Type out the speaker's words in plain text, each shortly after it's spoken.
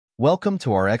Welcome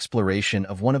to our exploration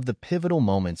of one of the pivotal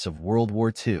moments of World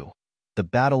War II, the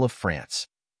Battle of France,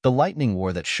 the lightning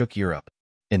war that shook Europe.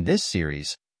 In this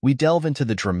series, we delve into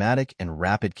the dramatic and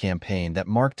rapid campaign that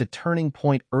marked a turning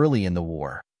point early in the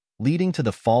war, leading to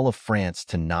the fall of France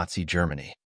to Nazi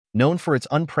Germany. Known for its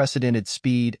unprecedented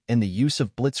speed and the use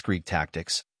of Blitzkrieg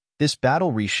tactics, this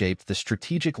battle reshaped the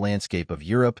strategic landscape of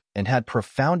Europe and had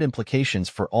profound implications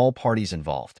for all parties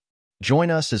involved.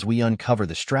 Join us as we uncover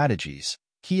the strategies,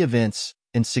 key events,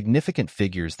 and significant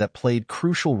figures that played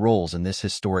crucial roles in this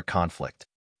historic conflict.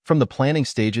 From the planning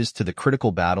stages to the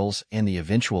critical battles and the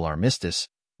eventual armistice,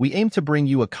 we aim to bring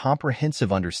you a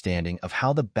comprehensive understanding of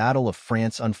how the Battle of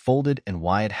France unfolded and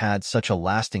why it had such a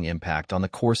lasting impact on the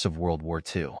course of World War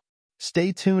II.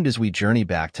 Stay tuned as we journey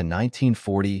back to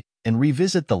 1940 and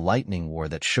revisit the lightning war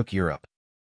that shook Europe.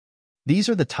 These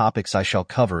are the topics I shall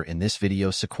cover in this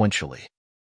video sequentially.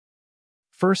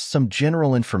 First, some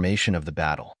general information of the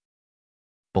battle.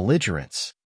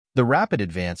 Belligerents. The rapid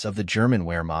advance of the German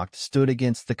Wehrmacht stood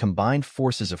against the combined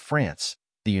forces of France,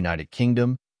 the United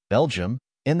Kingdom, Belgium,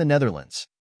 and the Netherlands.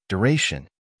 Duration.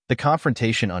 The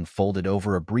confrontation unfolded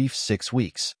over a brief 6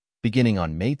 weeks, beginning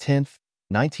on May 10,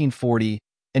 1940,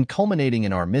 and culminating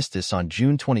in armistice on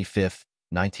June 25,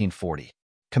 1940.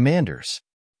 Commanders.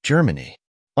 Germany.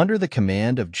 Under the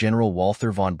command of General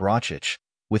Walther von Brauchitsch,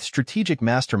 with strategic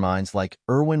masterminds like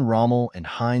Erwin Rommel and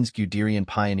Heinz Guderian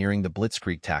pioneering the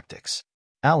Blitzkrieg tactics.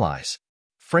 Allies.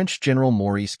 French General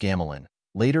Maurice Gamelin,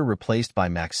 later replaced by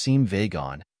Maxime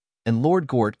Weygand, and Lord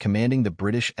Gort commanding the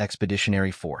British Expeditionary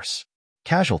Force.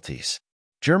 Casualties.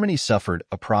 Germany suffered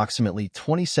approximately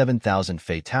 27,000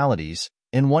 fatalities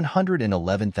and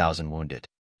 111,000 wounded.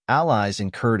 Allies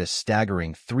incurred a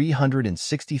staggering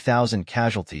 360,000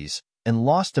 casualties and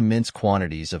lost immense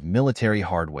quantities of military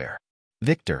hardware.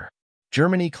 Victor.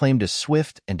 Germany claimed a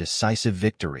swift and decisive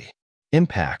victory.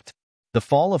 Impact. The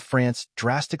fall of France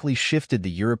drastically shifted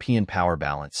the European power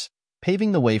balance,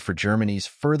 paving the way for Germany's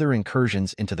further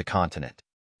incursions into the continent.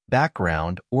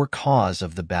 Background or cause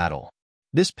of the battle.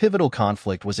 This pivotal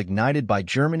conflict was ignited by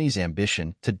Germany's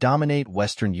ambition to dominate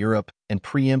Western Europe and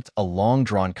preempt a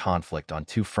long-drawn conflict on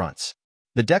two fronts.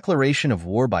 The declaration of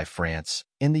war by France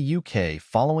and the UK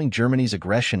following Germany's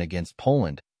aggression against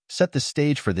Poland set the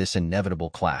stage for this inevitable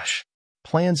clash.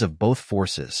 Plans of both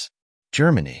forces.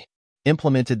 Germany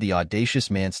implemented the audacious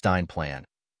Manstein Plan,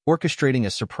 orchestrating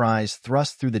a surprise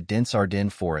thrust through the dense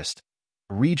Ardennes forest,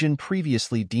 a region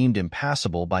previously deemed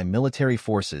impassable by military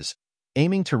forces,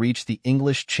 aiming to reach the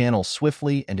English Channel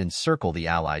swiftly and encircle the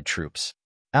Allied troops.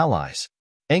 Allies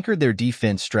anchored their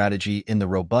defense strategy in the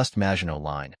robust Maginot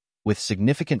Line, with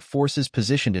significant forces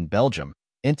positioned in Belgium,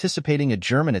 anticipating a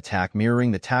German attack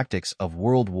mirroring the tactics of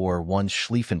World War I's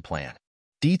Schlieffen Plan.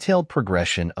 Detailed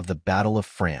progression of the Battle of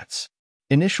France.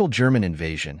 Initial German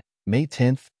invasion, May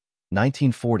 10,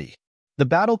 1940. The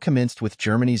battle commenced with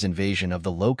Germany's invasion of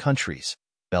the Low Countries,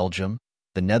 Belgium,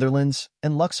 the Netherlands,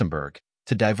 and Luxembourg,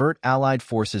 to divert Allied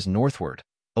forces northward,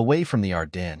 away from the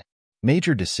Ardennes.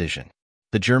 Major decision.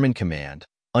 The German command,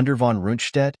 under von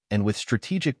Rundstedt and with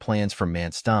strategic plans from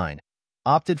Manstein,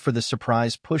 opted for the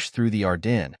surprise push through the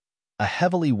Ardennes, a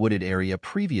heavily wooded area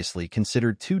previously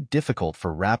considered too difficult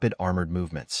for rapid armored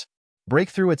movements.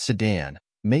 Breakthrough at Sedan,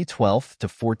 May 12 to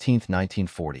 14,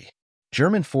 1940.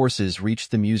 German forces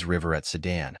reached the Meuse River at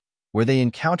Sedan, where they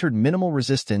encountered minimal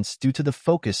resistance due to the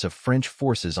focus of French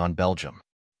forces on Belgium.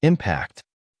 Impact.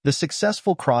 The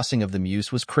successful crossing of the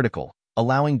Meuse was critical,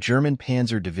 allowing German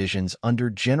panzer divisions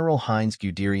under General Heinz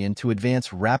Guderian to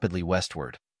advance rapidly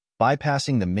westward,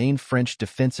 bypassing the main French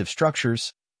defensive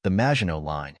structures, the Maginot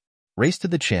Line. Race to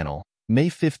the Channel, May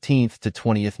 15 to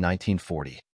 20,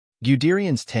 1940.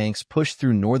 Guderian's tanks pushed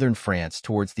through northern France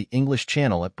towards the English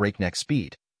Channel at breakneck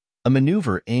speed, a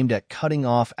maneuver aimed at cutting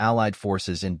off Allied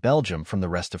forces in Belgium from the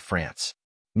rest of France.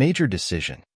 Major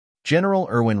decision. General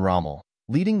Erwin Rommel,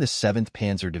 leading the 7th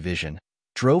Panzer Division,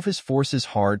 drove his forces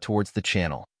hard towards the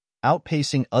Channel,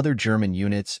 outpacing other German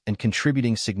units and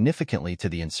contributing significantly to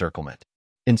the encirclement.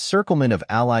 Encirclement of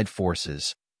Allied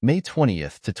forces, May 20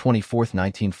 to 24,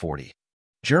 1940.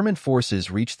 German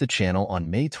forces reached the Channel on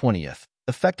May 20,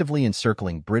 effectively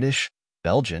encircling British,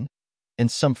 Belgian, and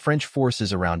some French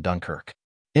forces around Dunkirk.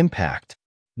 Impact.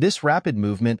 This rapid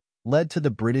movement led to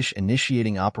the British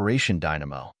initiating Operation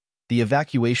Dynamo, the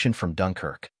evacuation from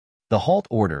Dunkirk. The halt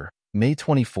order, May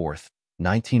 24,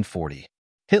 1940.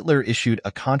 Hitler issued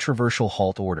a controversial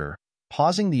halt order,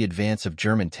 pausing the advance of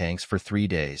German tanks for 3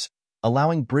 days,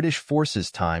 allowing British forces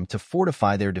time to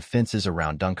fortify their defenses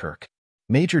around Dunkirk.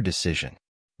 Major decision.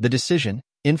 The decision,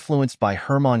 influenced by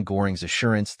Hermann Göring's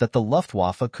assurance that the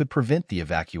Luftwaffe could prevent the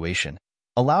evacuation,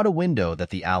 allowed a window that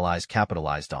the Allies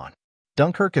capitalized on.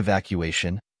 Dunkirk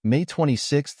evacuation, May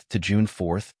 26 to June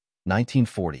 4,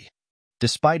 1940.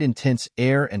 Despite intense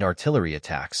air and artillery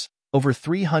attacks, over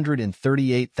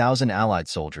 338,000 Allied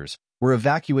soldiers were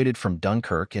evacuated from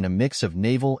Dunkirk in a mix of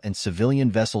naval and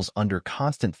civilian vessels under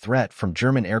constant threat from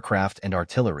German aircraft and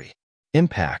artillery.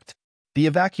 Impact. The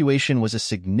evacuation was a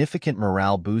significant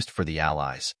morale boost for the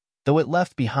Allies, though it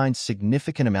left behind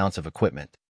significant amounts of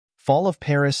equipment. Fall of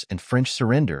Paris and French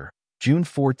surrender, June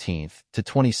 14 to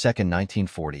 22,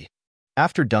 1940.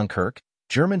 After Dunkirk,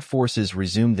 German forces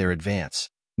resumed their advance,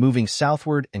 moving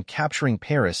southward and capturing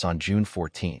Paris on June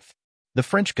 14. The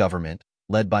French government,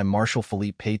 led by Marshal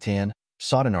Philippe Pétain,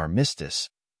 sought an armistice,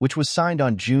 which was signed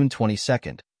on June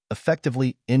 22,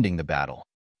 effectively ending the battle.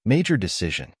 Major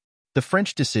decision. The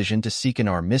French decision to seek an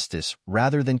armistice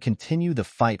rather than continue the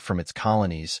fight from its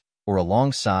colonies or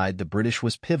alongside the British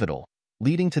was pivotal,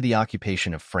 leading to the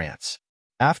occupation of France.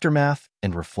 Aftermath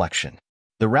and reflection.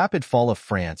 The rapid fall of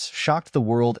France shocked the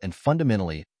world and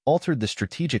fundamentally altered the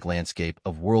strategic landscape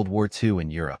of World War II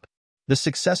in Europe. The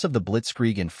success of the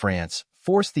Blitzkrieg in France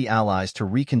forced the Allies to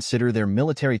reconsider their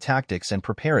military tactics and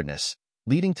preparedness,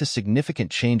 leading to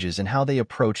significant changes in how they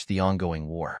approached the ongoing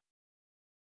war.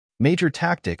 Major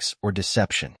tactics or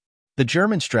deception. The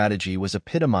German strategy was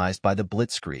epitomized by the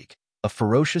Blitzkrieg, a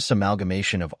ferocious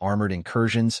amalgamation of armored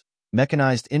incursions,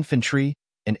 mechanized infantry,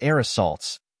 and air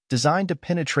assaults, designed to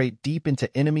penetrate deep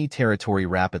into enemy territory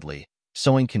rapidly,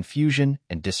 sowing confusion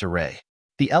and disarray.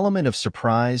 The element of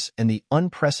surprise and the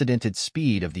unprecedented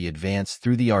speed of the advance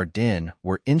through the Ardennes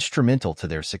were instrumental to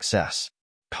their success.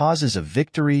 Causes of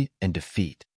victory and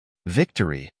defeat.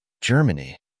 Victory,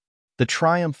 Germany. The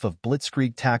triumph of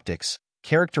Blitzkrieg tactics,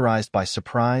 characterized by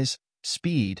surprise,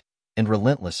 speed, and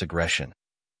relentless aggression,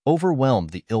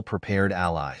 overwhelmed the ill-prepared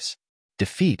Allies.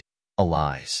 Defeat,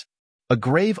 Allies. A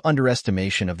grave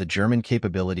underestimation of the German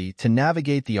capability to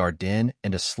navigate the Ardennes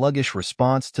and a sluggish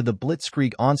response to the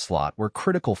Blitzkrieg onslaught were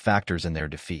critical factors in their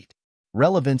defeat.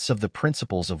 Relevance of the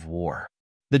principles of war.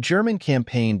 The German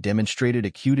campaign demonstrated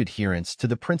acute adherence to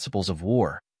the principles of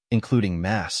war, including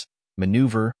mass,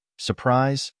 maneuver,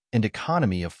 surprise, and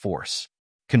economy of force.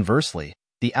 Conversely,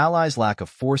 the Allies' lack of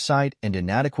foresight and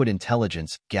inadequate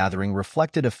intelligence gathering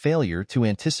reflected a failure to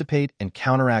anticipate and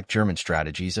counteract German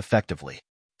strategies effectively.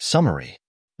 Summary.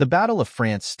 The Battle of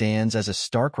France stands as a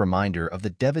stark reminder of the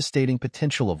devastating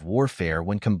potential of warfare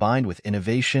when combined with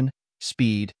innovation,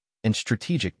 speed, and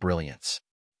strategic brilliance.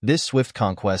 This swift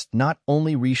conquest not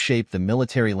only reshaped the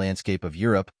military landscape of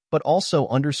Europe, but also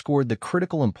underscored the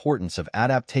critical importance of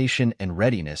adaptation and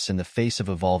readiness in the face of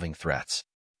evolving threats.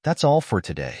 That's all for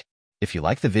today. If you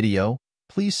like the video,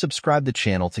 please subscribe the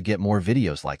channel to get more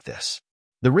videos like this.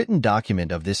 The written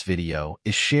document of this video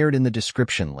is shared in the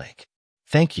description link.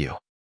 Thank you.